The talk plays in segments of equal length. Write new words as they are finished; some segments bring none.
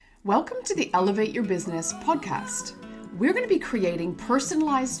Welcome to the Elevate Your Business podcast. We're going to be creating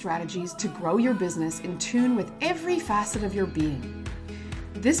personalized strategies to grow your business in tune with every facet of your being.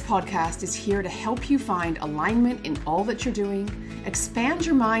 This podcast is here to help you find alignment in all that you're doing, expand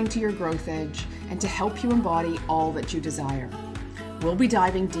your mind to your growth edge, and to help you embody all that you desire. We'll be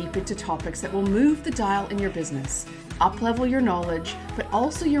diving deep into topics that will move the dial in your business, up-level your knowledge, but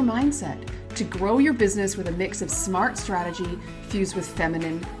also your mindset to grow your business with a mix of smart strategy fused with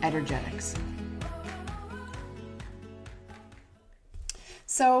feminine energetics.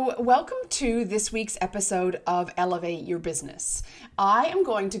 So welcome to this week's episode of Elevate Your Business. I am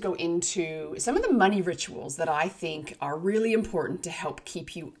going to go into some of the money rituals that I think are really important to help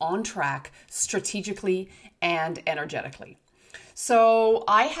keep you on track strategically and energetically. So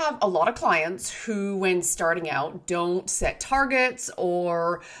I have a lot of clients who, when starting out, don't set targets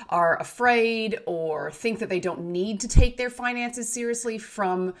or are afraid or think that they don't need to take their finances seriously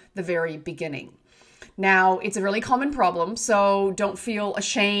from the very beginning. Now, it's a really common problem, so don't feel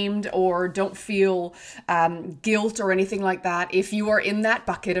ashamed or don't feel guilt or anything like that. If you are in that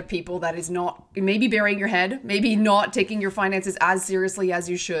bucket of people that is not, maybe burying your head, maybe not taking your finances as seriously as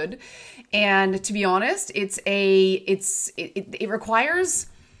you should. And to be honest, it requires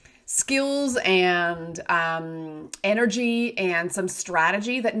skills and energy and some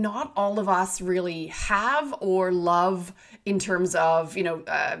strategy that not all of us really have or love in terms of,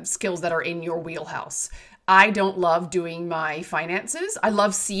 skills that are in your wheelhouse. I don't love doing my finances. I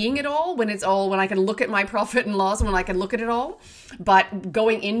love seeing it all when I can look at my profit and loss and when I can look at it all. But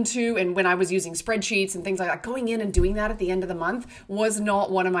going into, and when I was using spreadsheets and things like that, going in and doing that at the end of the month was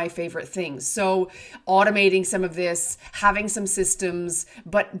not one of my favorite things. So automating some of this, having some systems,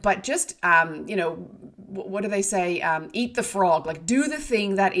 but just, what do they say? Eat the frog, like do the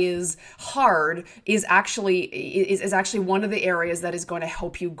thing that is hard is actually one of the areas that is going to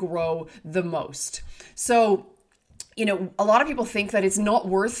help you grow the most. So, a lot of people think that it's not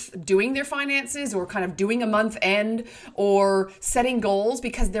worth doing their finances or kind of doing a month end or setting goals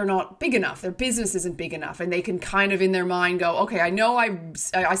because they're not big enough. Their business isn't big enough. And they can kind of in their mind go, okay, I know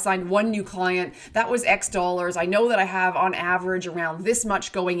I signed one new client. That was X dollars. I know that I have on average around this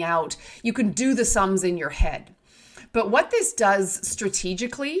much going out. You can do the sums in your head. But what this does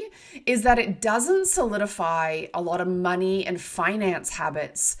strategically is that it doesn't solidify a lot of money and finance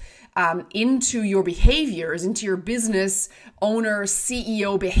habits into your behaviors, into your business owner,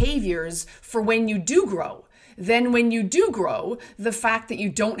 CEO behaviors for when you do grow. Then when you do grow, the fact that you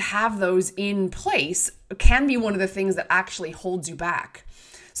don't have those in place can be one of the things that actually holds you back.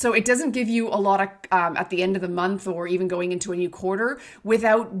 So it doesn't give you a lot of, at the end of the month or even going into a new quarter,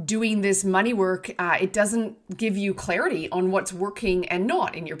 without doing this money work, it doesn't give you clarity on what's working and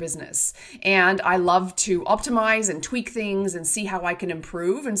not in your business. And I love to optimize and tweak things and see how I can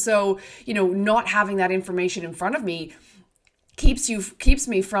improve. And so, not having that information in front of me keeps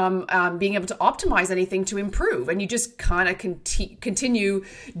me from being able to optimize anything to improve. And you just kind of continue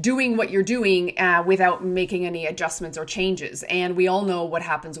doing what you're doing without making any adjustments or changes. And we all know what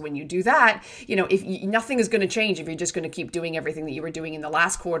happens when you do that. Nothing is going to change if you're just going to keep doing everything that you were doing in the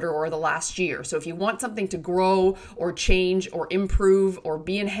last quarter or the last year. So if you want something to grow or change or improve or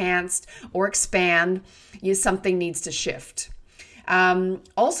be enhanced or expand, something needs to shift.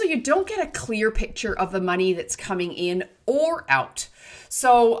 Also, you don't get a clear picture of the money that's coming in or out.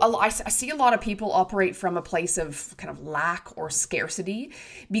 So I see a lot of people operate from a place of kind of lack or scarcity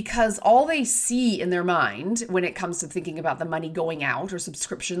because all they see in their mind when it comes to thinking about the money going out or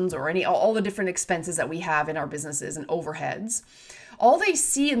subscriptions or all the different expenses that we have in our businesses and overheads, all they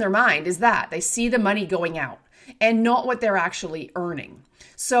see in their mind is that they see the money going out and not what they're actually earning.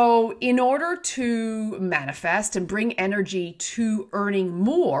 So in order to manifest and bring energy to earning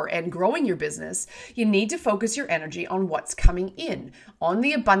more and growing your business, you need to focus your energy on what's coming in, on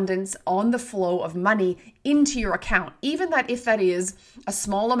the abundance, on the flow of money into your account. Even that if that is a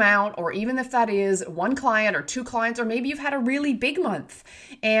small amount, or even if that is one client or two clients, or maybe you've had a really big month.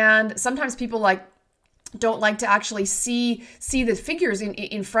 And sometimes people don't like to actually see the figures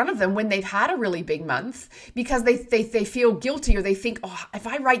in front of them when they've had a really big month because they feel guilty, or they think, oh, if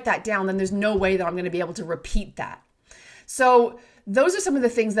I write that down, then there's no way that I'm going to be able to repeat that. So those are some of the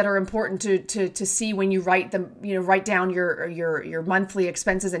things that are important to see when you write down your monthly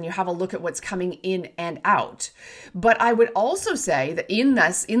expenses and you have a look at what's coming in and out. But I would also say that in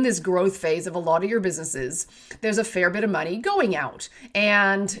this growth phase of a lot of your businesses, there's a fair bit of money going out.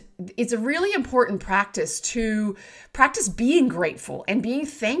 And it's a really important practice to practice being grateful and being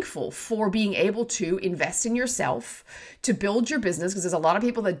thankful for being able to invest in yourself, to build your business, because there's a lot of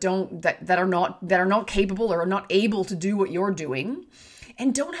people that are not capable or are not able to do what you're doing.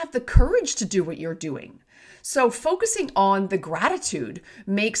 and don't have the courage to do what you're doing. So focusing on the gratitude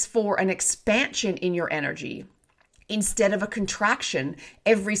makes for an expansion in your energy instead of a contraction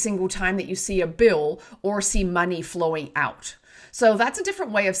every single time that you see a bill or see money flowing out. So that's a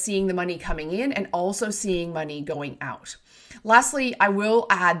different way of seeing the money coming in and also seeing money going out. Lastly, I will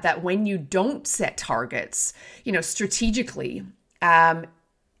add that when you don't set targets, strategically,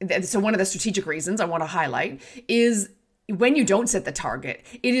 so one of the strategic reasons I want to highlight is when you don't set the target,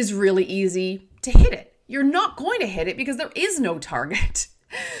 it is really easy to hit it. You're not going to hit it because there is no target.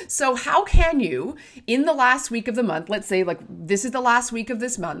 So how can you, in the last week of the month, let's say like this is the last week of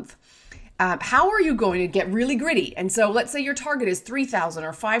this month, how are you going to get really gritty? And so let's say your target is $3,000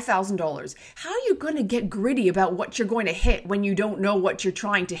 or $5,000. How are you going to get gritty about what you're going to hit when you don't know what you're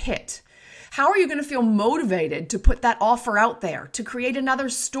trying to hit? How are you going to feel motivated to put that offer out there, to create another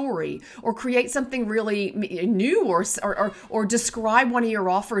story or create something really new or describe one of your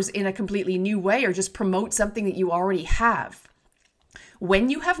offers in a completely new way or just promote something that you already have? When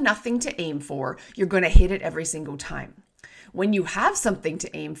you have nothing to aim for, you're going to hit it every single time. When you have something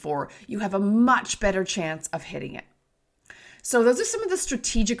to aim for, you have a much better chance of hitting it. So those are some of the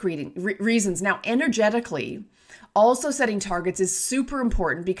strategic reasons. Now, energetically, also setting targets is super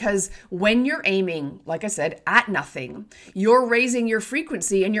important because when you're aiming, like I said, at nothing, you're raising your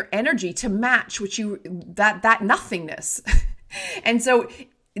frequency and your energy to match that nothingness. And so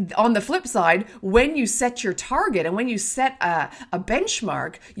on the flip side, when you set your target and when you set a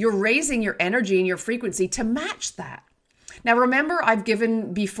benchmark, you're raising your energy and your frequency to match that. Now, remember, I've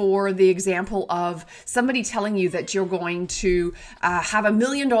given before the example of somebody telling you that you're going to have $1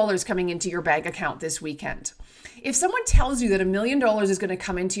 million coming into your bank account this weekend. If someone tells you that $1 million is going to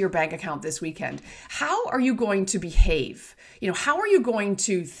come into your bank account this weekend, how are you going to behave? How are you going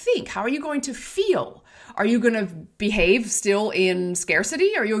to think? How are you going to feel? Are you going to behave still in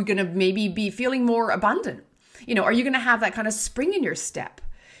scarcity? Are you going to maybe be feeling more abundant? Are you going to have that kind of spring in your step?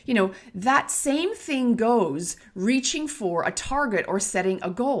 That same thing goes reaching for a target or setting a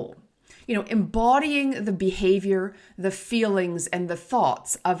goal. Embodying the behavior, the feelings, and the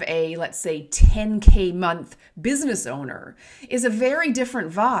thoughts of a, let's say, 10K month business owner is a very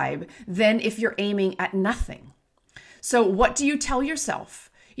different vibe than if you're aiming at nothing. So what do you tell yourself?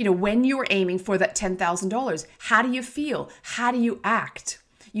 When you're aiming for that $10,000, how do you feel? How do you act?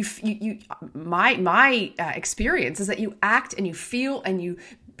 My experience is that you act and you feel and you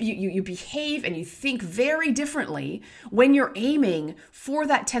behave and you think very differently when you're aiming for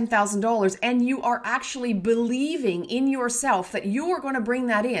that $10,000 and you are actually believing in yourself that you are going to bring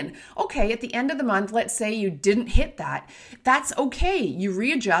that in. Okay, at the end of the month, let's say you didn't hit that. That's okay. You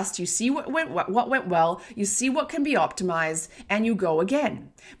readjust, you see what went well, you see what can be optimized, and you go again.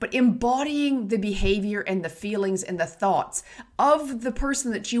 But embodying the behavior and the feelings and the thoughts of the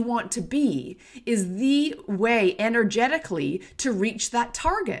person that you want to be is the way energetically to reach that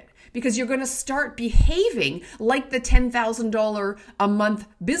target. Because you're going to start behaving like the $10,000 a month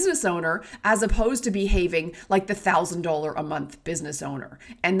business owner as opposed to behaving like the $1,000 a month business owner.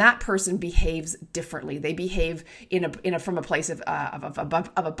 And that person behaves differently. They behave from a place of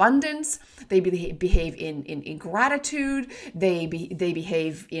abundance. They behave in gratitude. They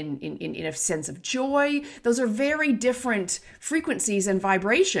behave in a sense of joy. Those are very different frequencies and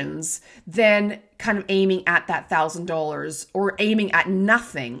vibrations than kind of aiming at that $1,000 or aiming at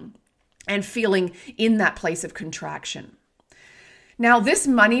nothing and feeling in that place of contraction. Now, this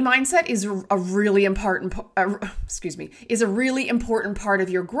money mindset is a really important part of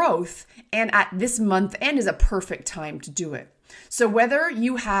your growth, and at this month end is a perfect time to do it. So whether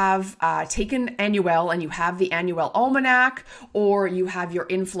you have taken Annuel and you have the Annuel Almanac, or you have your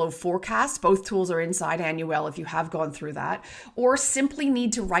inflow forecast, both tools are inside Annuel if you have gone through that, or simply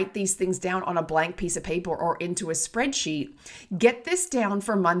need to write these things down on a blank piece of paper or into a spreadsheet, get this down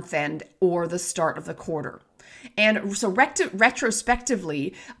for month end or the start of the quarter. And so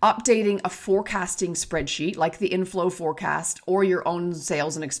retrospectively, updating a forecasting spreadsheet like the inflow forecast or your own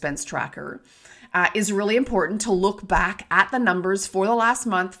sales and expense tracker is really important to look back at the numbers for the last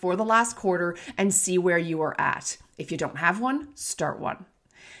month, for the last quarter, and see where you are at. If you don't have one, start one.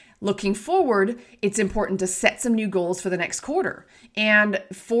 Looking forward, it's important to set some new goals for the next quarter. And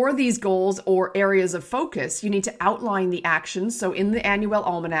for these goals or areas of focus, you need to outline the actions. So in the Annual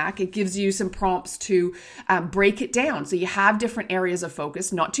Almanac, it gives you some prompts to break it down. So you have different areas of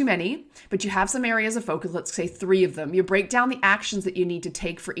focus, not too many, but you have some areas of focus, let's say 3 of them. You break down the actions that you need to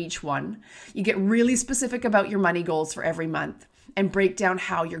take for each one. You get really specific about your money goals for every month and break down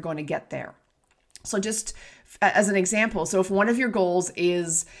how you're going to get there. So just as an example, so if one of your goals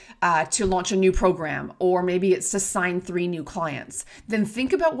is to launch a new program, or maybe it's to sign 3 new clients, then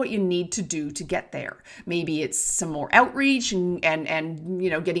think about what you need to do to get there. Maybe it's some more outreach and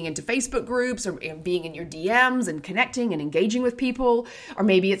getting into Facebook groups, or being in your DMs and connecting and engaging with people, or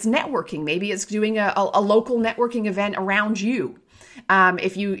maybe it's networking. Maybe it's doing a local networking event around you.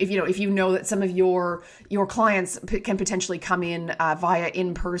 If you know that some of your clients can potentially come in via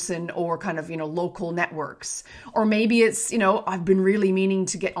in-person or kind of, local networks. Or maybe it's, I've been really meaning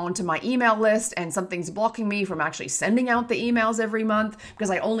to get onto my email list and something's blocking me from actually sending out the emails every month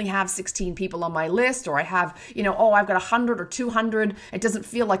because I only have 16 people on my list, or I have, I've got 100 or 200. It doesn't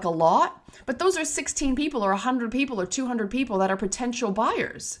feel like a lot, but those are 16 people or 100 people or 200 people that are potential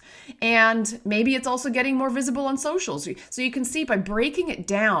buyers. And maybe it's also getting more visible on socials. So you can see by breaking it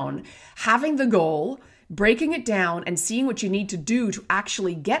down, having the goal, breaking it down and seeing what you need to do to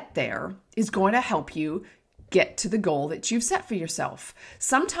actually get there is going to help you get to the goal that you've set for yourself.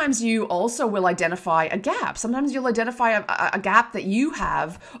 Sometimes you also will identify a gap. Sometimes you'll identify a gap that you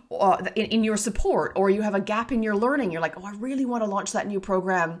have in your support, or you have a gap in your learning. You're like, I really want to launch that new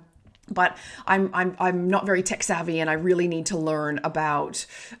program, but I'm not very tech savvy, and I really need to learn about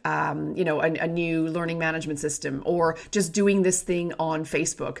a new learning management system, or just doing this thing on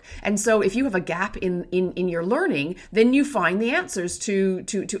Facebook. And so if you have a gap in your learning, then you find the answers to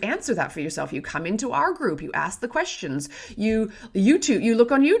answer that for yourself. You come into our group, you ask the questions, you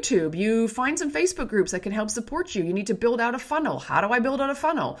look on YouTube, you find some Facebook groups that can help support you. You need to build out a funnel. How do I build out a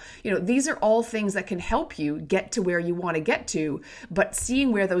funnel? These are all things that can help you get to where you want to get to, but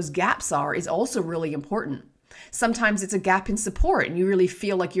seeing where those gaps are is also really important. Sometimes it's a gap in support and you really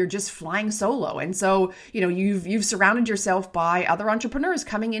feel like you're just flying solo. And so, you've surrounded yourself by other entrepreneurs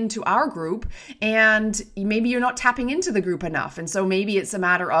coming into our group, and maybe you're not tapping into the group enough. And so maybe it's a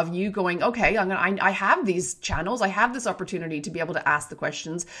matter of you going, okay, I have these channels. I have this opportunity to be able to ask the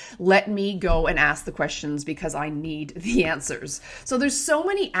questions. Let me go and ask the questions because I need the answers. So there's so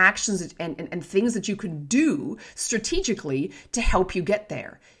many actions and things that you can do strategically to help you get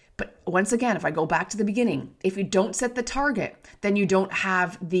there. But once again, if I go back to the beginning, if you don't set the target, then you don't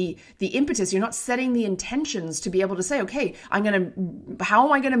have the impetus. You're not setting the intentions to be able to say, okay, how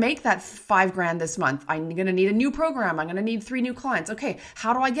am I going to make that $5,000 this month? I'm going to need a new program. I'm going to need 3 new clients. Okay,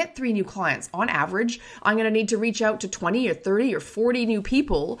 how do I get 3 new clients? On average, I'm going to need to reach out to 20 or 30 or 40 new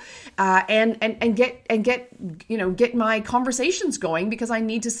people and get my conversations going, because I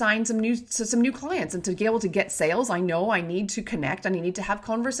need to sign some new clients. And to be able to get sales, I know I need to connect and I need to have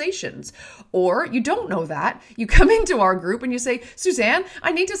conversations. Or you don't know that. You come into our group and you say, Suzanne,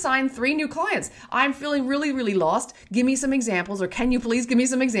 I need to sign 3 new clients. I'm feeling really, really lost. Give me some examples, or can you please give me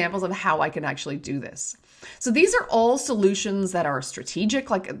some examples of how I can actually do this? So these are all solutions that are strategic,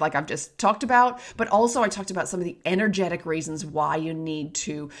 like I've just talked about, but also I talked about some of the energetic reasons why you need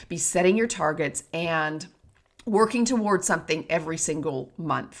to be setting your targets and working towards something every single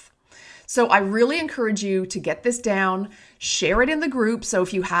month. So I really encourage you to get this down, share it in the group. So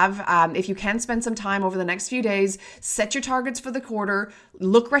if you can spend some time over the next few days, set your targets for the quarter,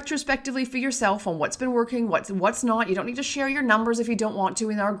 look retrospectively for yourself on what's been working, what's not. You don't need to share your numbers if you don't want to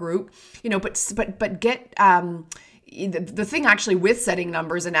in our group, but get, the thing actually with setting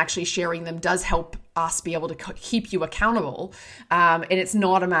numbers and actually sharing them does help us be able to keep you accountable. And it's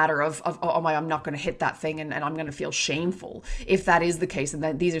not a matter of I'm not going to hit that thing and I'm going to feel shameful. If that is the case,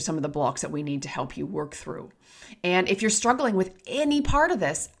 and these are some of the blocks that we need to help you work through. And if you're struggling with any part of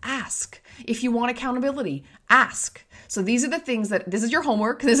this, ask. If you want accountability, ask. So these are the things this is your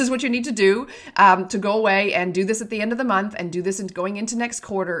homework. This is what you need to do to go away and do this at the end of the month and do this going into next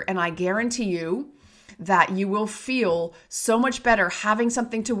quarter. And I guarantee you that you will feel so much better having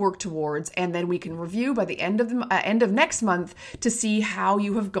something to work towards. And then we can review by the end of next month to see how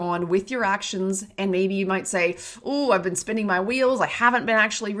you have gone with your actions. And maybe you might say, oh, I've been spinning my wheels. I haven't been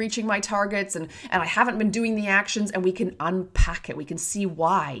actually reaching my targets and I haven't been doing the actions. And we can unpack it. We can see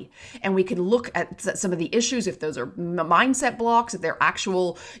why. And we can look at some of the issues, if those are mindset blocks, if they're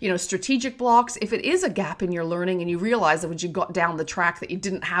actual, strategic blocks. If it is a gap in your learning and you realize that when you got down the track that you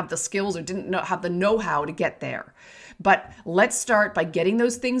didn't have the skills or didn't have the know-how to get there. But let's start by getting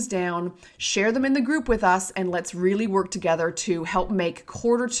those things down, share them in the group with us, and let's really work together to help make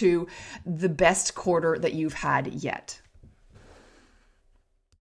quarter 2 the best quarter that you've had yet.